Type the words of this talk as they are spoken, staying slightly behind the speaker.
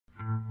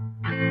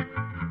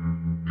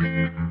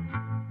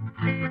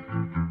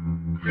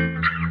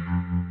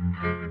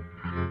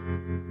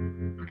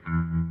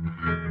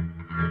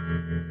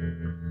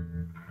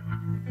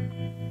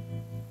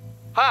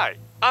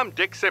I'm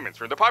Dick Simmons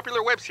from the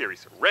popular web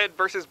series Red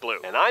vs. Blue.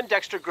 And I'm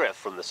Dexter Grif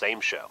from the same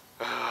show.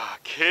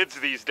 Kids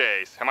these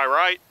days, am I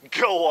right?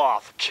 Go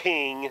off,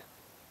 King.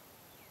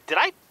 Did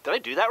I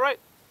do that right?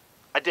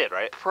 I did,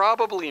 right?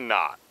 Probably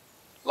not.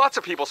 Lots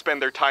of people spend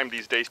their time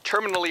these days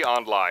terminally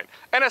online,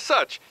 and as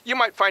such, you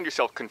might find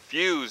yourself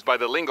confused by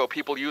the lingo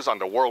people use on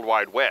the World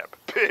Wide Web.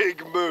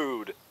 Big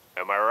mood.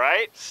 Am I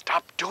right?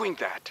 Stop doing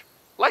that.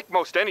 Like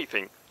most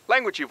anything,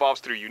 language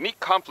evolves through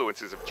unique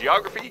confluences of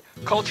geography,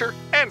 culture,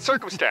 and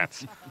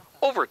circumstance.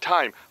 Over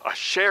time, a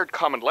shared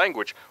common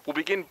language will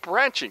begin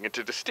branching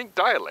into distinct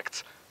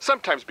dialects,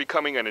 sometimes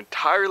becoming an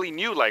entirely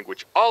new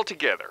language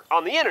altogether.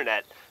 On the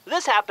internet,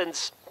 this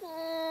happens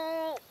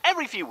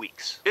every few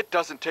weeks. It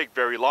doesn't take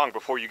very long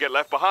before you get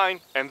left behind.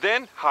 And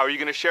then, how are you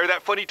going to share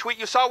that funny tweet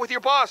you saw with your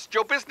boss,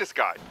 Joe Business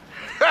Guy?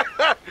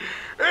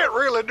 It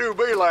really do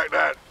be like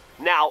that.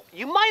 Now,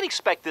 you might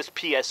expect this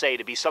PSA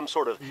to be some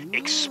sort of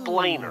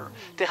explainer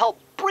to help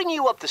bring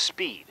you up to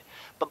speed.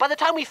 But by the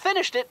time we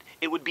finished it,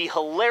 it would be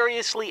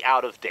hilariously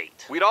out of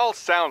date. We'd all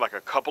sound like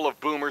a couple of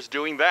boomers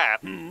doing that.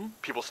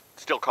 People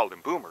still call them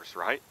boomers,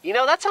 right? You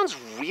know, that sounds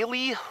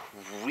really,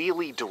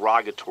 really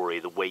derogatory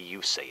the way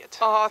you say it.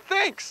 Aw,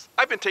 thanks.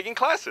 I've been taking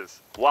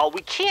classes. While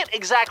we can't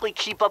exactly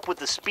keep up with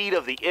the speed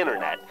of the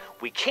internet,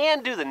 we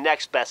can do the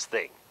next best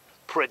thing.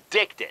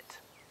 Predict it.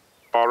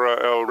 Para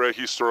el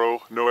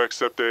registro no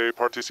acepte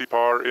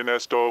participar en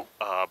esto.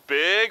 A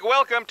big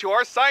welcome to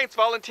our science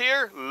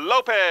volunteer,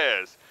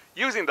 Lopez.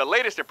 Using the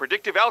latest in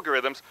predictive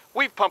algorithms,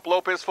 we've pumped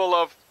Lopez full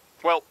of,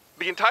 well,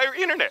 the entire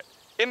internet,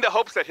 in the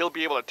hopes that he'll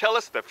be able to tell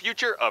us the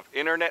future of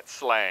internet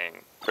slang.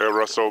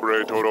 Era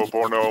sobre todo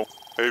porno.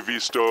 He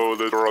visto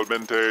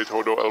literalmente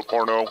todo el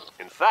porno.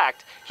 In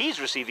fact, he's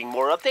receiving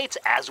more updates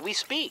as we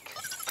speak.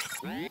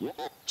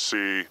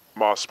 Sí,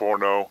 más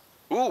porno.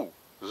 Ooh,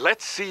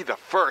 let's see the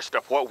first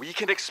of what we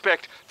can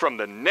expect from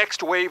the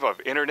next wave of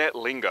internet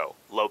lingo.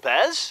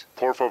 Lopez?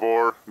 Por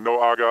favor, no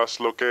hagas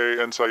lo que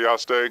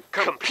ensayaste.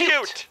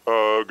 Compute!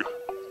 Ugh.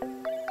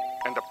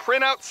 And the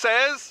printout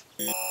says,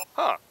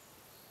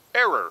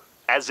 error.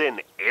 As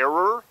in,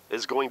 error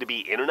is going to be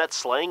internet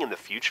slang in the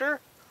future?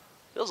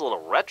 Feels a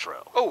little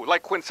retro. Oh,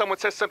 like when someone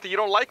says something you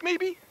don't like,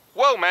 maybe?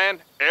 Whoa,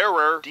 man,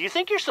 error. Do you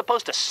think you're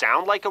supposed to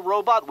sound like a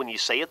robot when you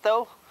say it,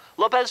 though?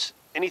 Lopez,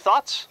 any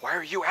thoughts? Why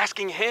are you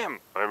asking him?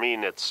 I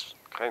mean, it's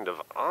kind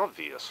of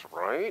obvious,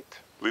 right?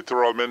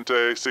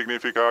 Literalmente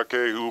significa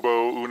que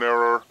hubo un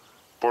error,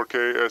 porque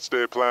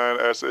este plan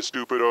es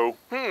estúpido.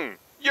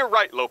 You're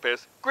right,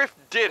 Lopez. Grif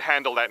did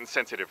handle that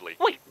insensitively.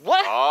 Wait,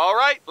 what? All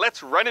right,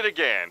 let's run it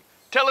again.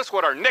 Tell us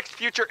what our next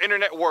future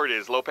internet word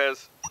is,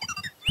 Lopez.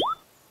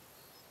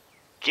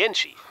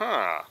 Genchi.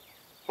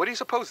 What do you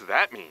suppose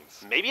that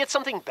means? Maybe it's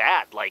something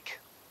bad, like,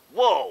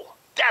 whoa,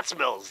 that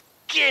smells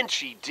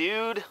Genchi,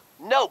 dude.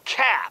 No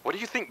cap. What do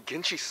you think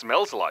Genchi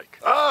smells like?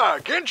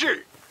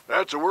 Genchi.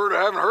 That's a word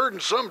I haven't heard in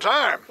some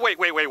time. Wait.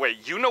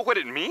 You know what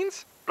it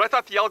means? But I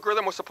thought the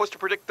algorithm was supposed to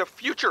predict the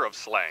future of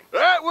slang.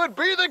 That would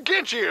be the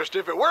Genchiest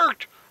if it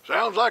worked.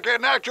 Sounds like it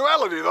in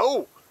actuality,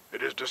 though.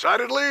 It is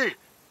decidedly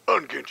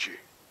ungenchi.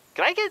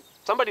 Can I get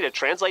somebody to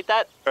translate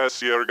that?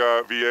 Es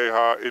yerga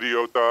vieja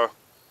idiota.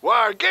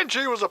 Why,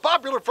 Genchi was a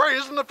popular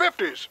phrase in the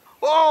 50s.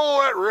 Oh,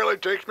 that really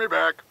takes me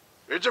back.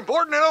 It's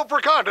important to know for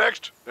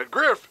context that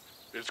Grif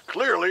is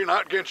clearly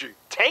not Genchi.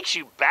 Takes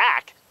you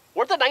back?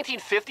 Weren't the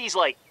 1950s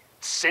like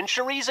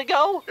centuries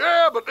ago?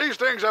 Yeah, but these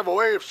things have a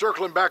way of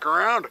circling back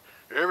around.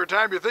 Every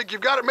time you think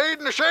you've got it made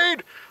in the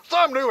shade,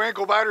 some new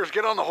ankle biters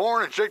get on the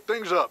horn and shake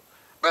things up.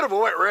 Bit of a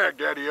wet rag,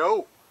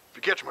 Daddy-O, if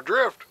you catch my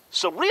drift.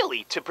 So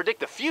really, to predict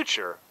the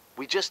future,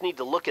 we just need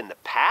to look in the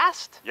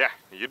past? Yeah,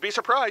 you'd be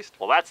surprised.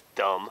 Well, that's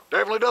dumb.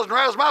 Definitely doesn't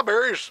razz my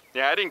berries.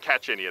 Yeah, I didn't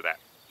catch any of that.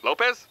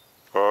 Lopez?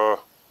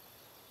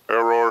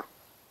 Error.